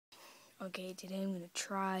Okay, today I'm going to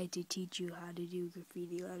try to teach you how to do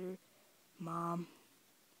graffiti letter, Mom,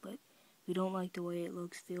 but if you don't like the way it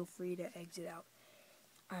looks, feel free to exit out.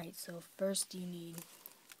 Alright, so first you need,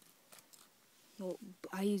 well,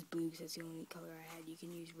 I use blue because that's the only color I had. You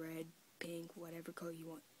can use red, pink, whatever color you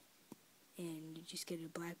want. And you just get a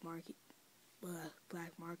black marker,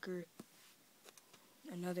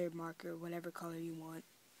 another marker, whatever color you want,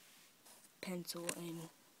 pencil, and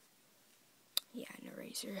yeah, an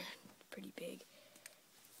eraser, pretty big.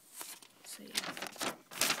 So yeah.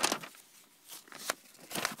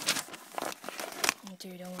 After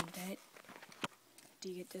you're done with that, do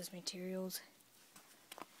you get those materials?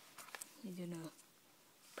 You're gonna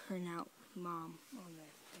print out Mom on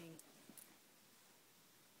that thing.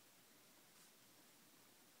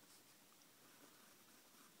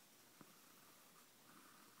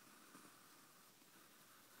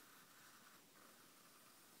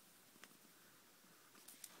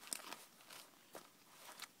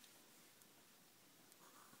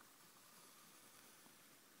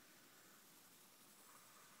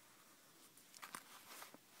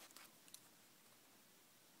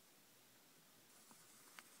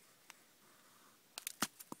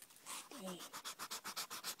 Dang.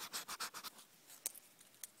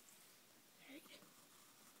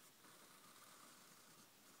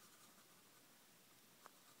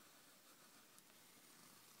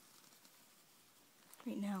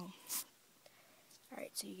 Right now.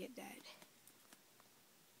 Alright, so you get that.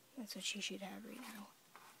 That's what you should have right now.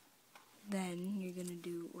 Then you're gonna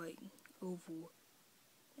do like oval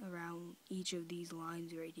around each of these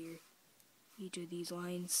lines right here. Each of these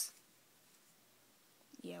lines.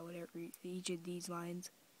 Yeah, whatever. Each of these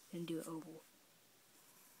lines, and do an oval.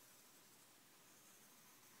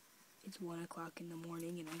 It's 1 o'clock in the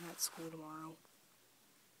morning and I got school tomorrow.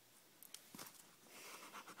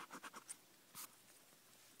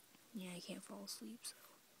 Yeah, I can't fall asleep, so.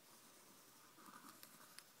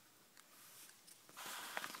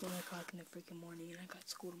 It's 1 o'clock in the freaking morning and I got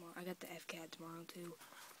school tomorrow. I got the FCAT tomorrow, too.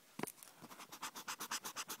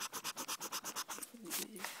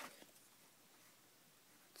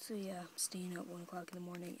 So yeah, I'm staying up 1 o'clock in the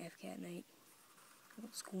morning, FCAT night.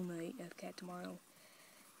 School night, FCAT tomorrow.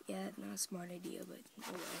 Yeah, not a smart idea, but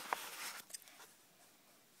oh well.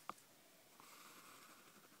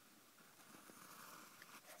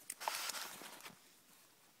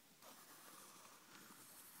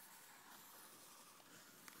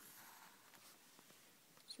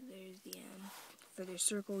 So there's the end. For the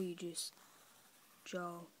circle, you just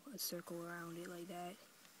draw a circle around it like that.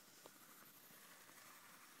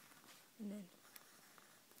 And then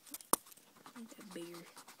make that bigger.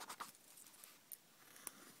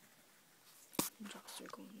 And draw a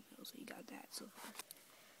circle in the middle, so you got that so far.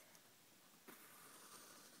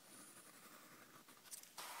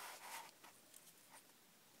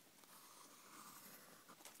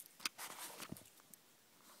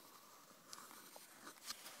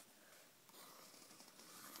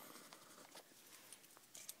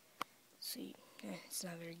 See, it's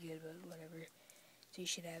not very good, but whatever. So you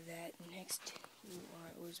should have that. Next,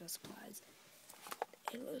 where's my supplies?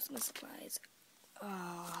 Hey, where's my supplies?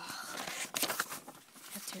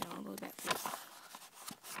 Let's turn all the way back.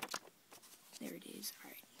 There it is.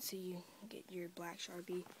 Alright, so you get your black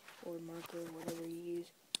Sharpie or marker, whatever you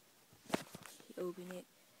use. You open it,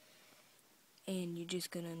 and you're just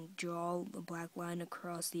gonna draw the black line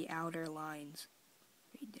across the outer lines.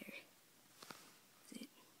 Right there. That's it.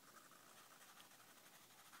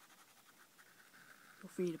 Feel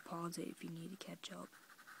free to pause it if you need to catch up.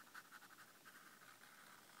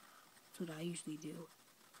 That's what I usually do.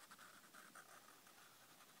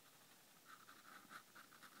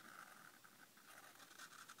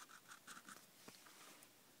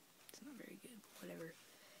 It's not very good, but whatever.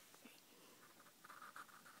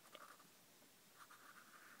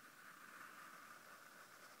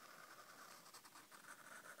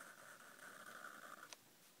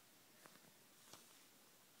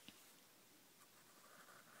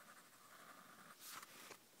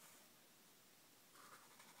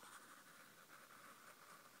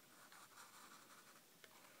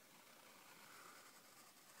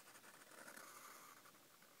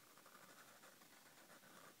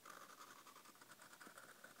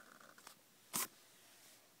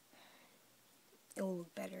 It'll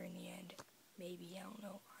look better in the end. Maybe, I don't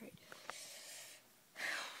know. Alright.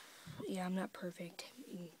 Yeah, I'm not perfect.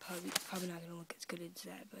 Probably not gonna look as good as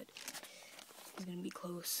that, but it's gonna be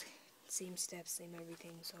close. Same steps, same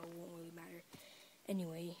everything, so it won't really matter.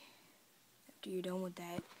 Anyway, after you're done with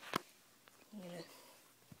that, I'm gonna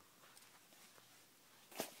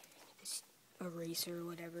this eraser or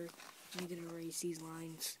whatever. You can erase these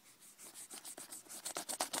lines.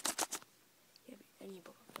 any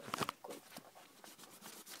book of quote.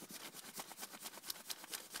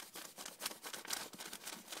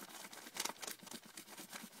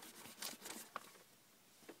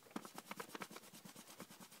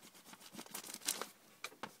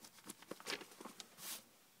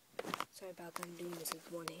 Sorry about that, I'm doing this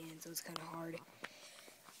with one hand, so it's kind of hard.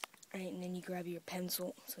 Alright, and then you grab your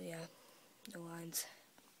pencil, so yeah, no lines.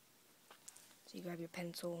 So you grab your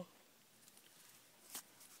pencil,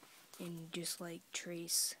 and just like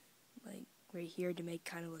trace, like right here to make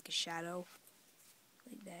kind of like a shadow,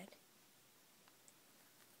 like that.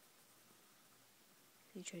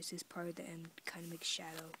 So you trace this part at the end, kind of make a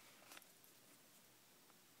shadow.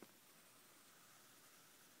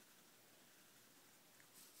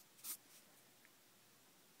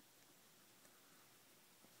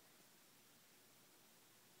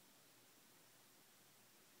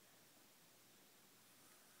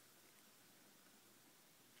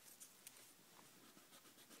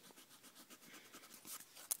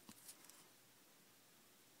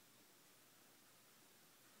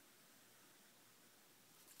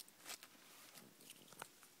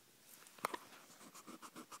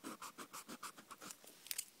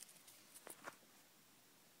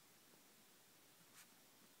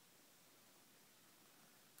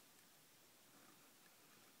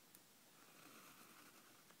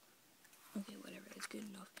 Okay, whatever, that's good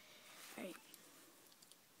enough. Alright,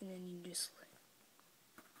 and then you just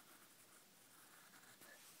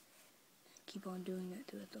keep on doing that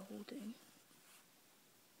throughout the whole thing.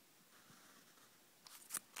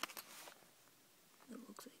 It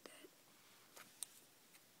looks like that.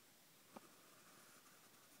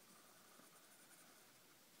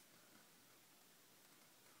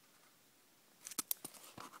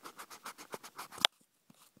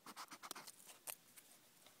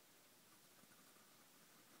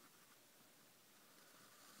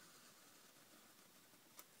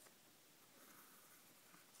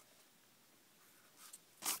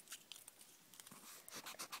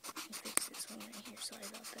 Fix this one right here, sorry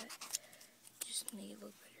about that. Just make it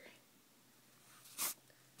look better.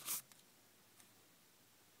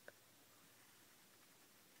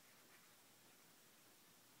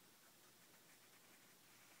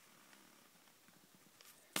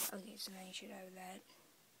 Okay, so now you should have that.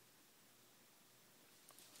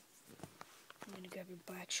 I'm gonna grab your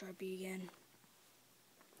black Sharpie again.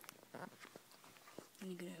 And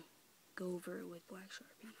you're gonna go over it with black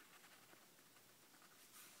Sharpie.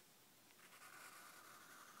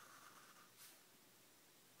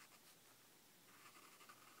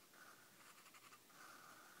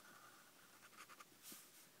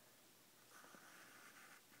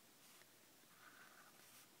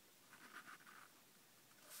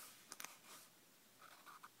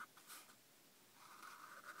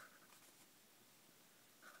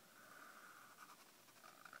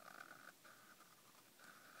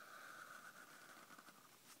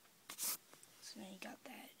 So now you got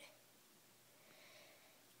that.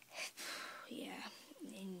 Yeah,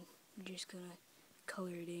 and you're just gonna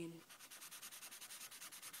color it in.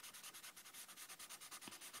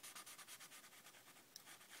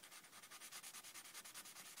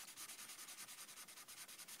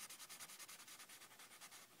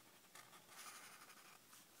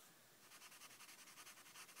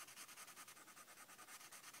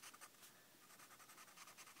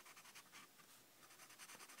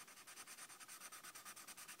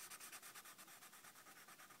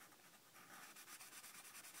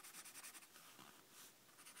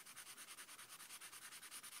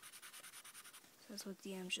 That's what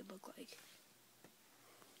the M should look like.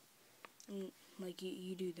 And like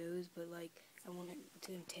you do those, but like I want it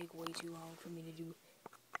to take way too long for me to do.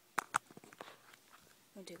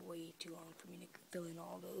 It'll take way too long for me to fill in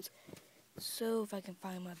all those. So if I can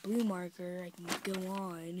find my blue marker, I can go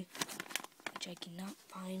on. Which I cannot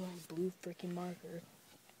find my blue freaking marker.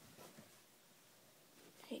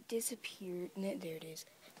 It disappeared. There it is.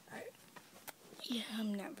 Alright. Yeah,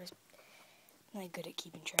 I'm not good at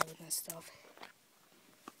keeping track of that stuff.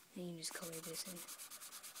 And you can just color this in.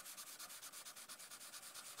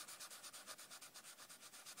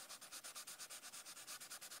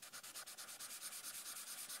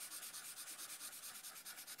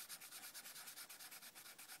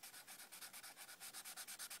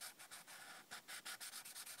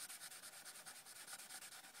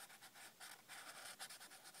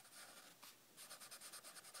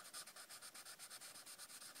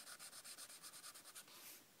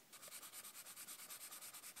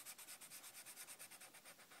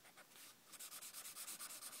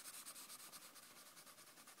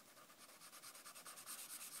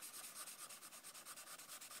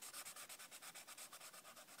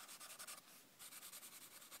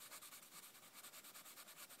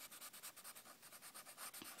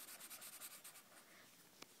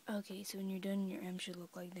 Okay, so when you're done, your M should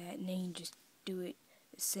look like that, and then you just do it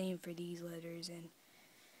the same for these letters, and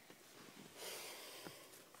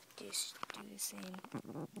just do the same.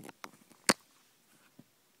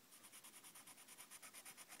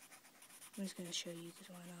 I'm just gonna show you, because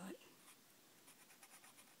why not?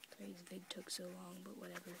 Sorry this vid took so long, but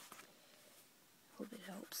whatever. Hope it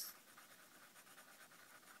helps.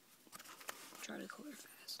 Try to color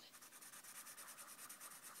fast.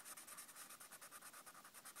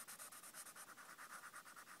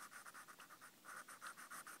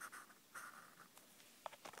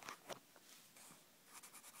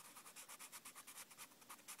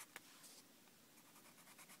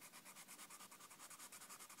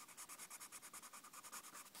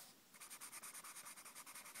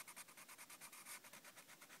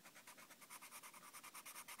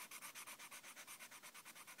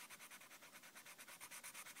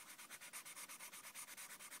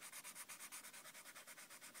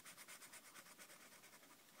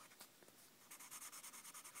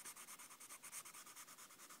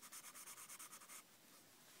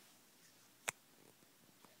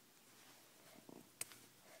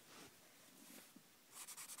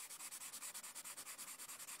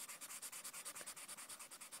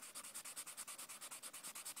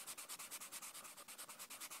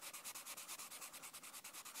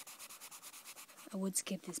 I would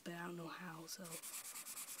skip this, but I don't know how, so.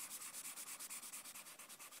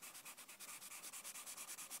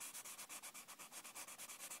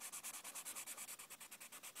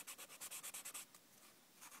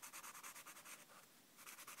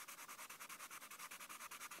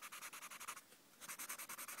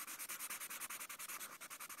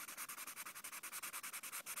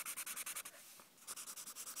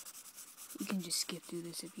 You can just skip through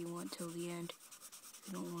this if you want till the end.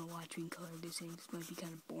 You don't want to watch me color this in, this might be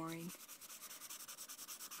kind of boring.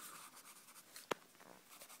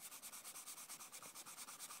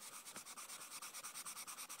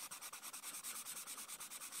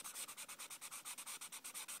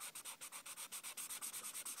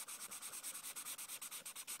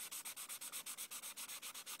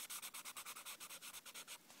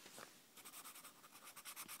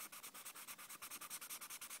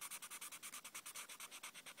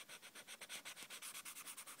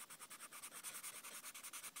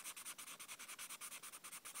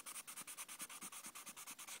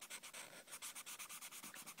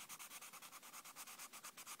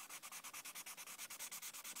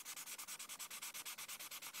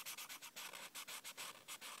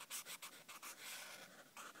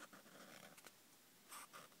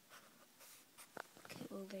 Okay,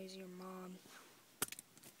 well there's your mom.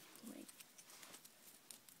 Like,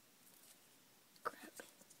 crap.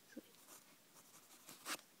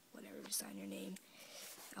 Whatever, just sign your name.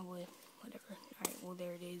 I would, whatever. Alright, well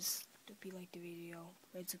there it is. Hope you liked the video.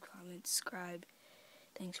 Rate, comment, subscribe.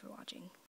 Thanks for watching.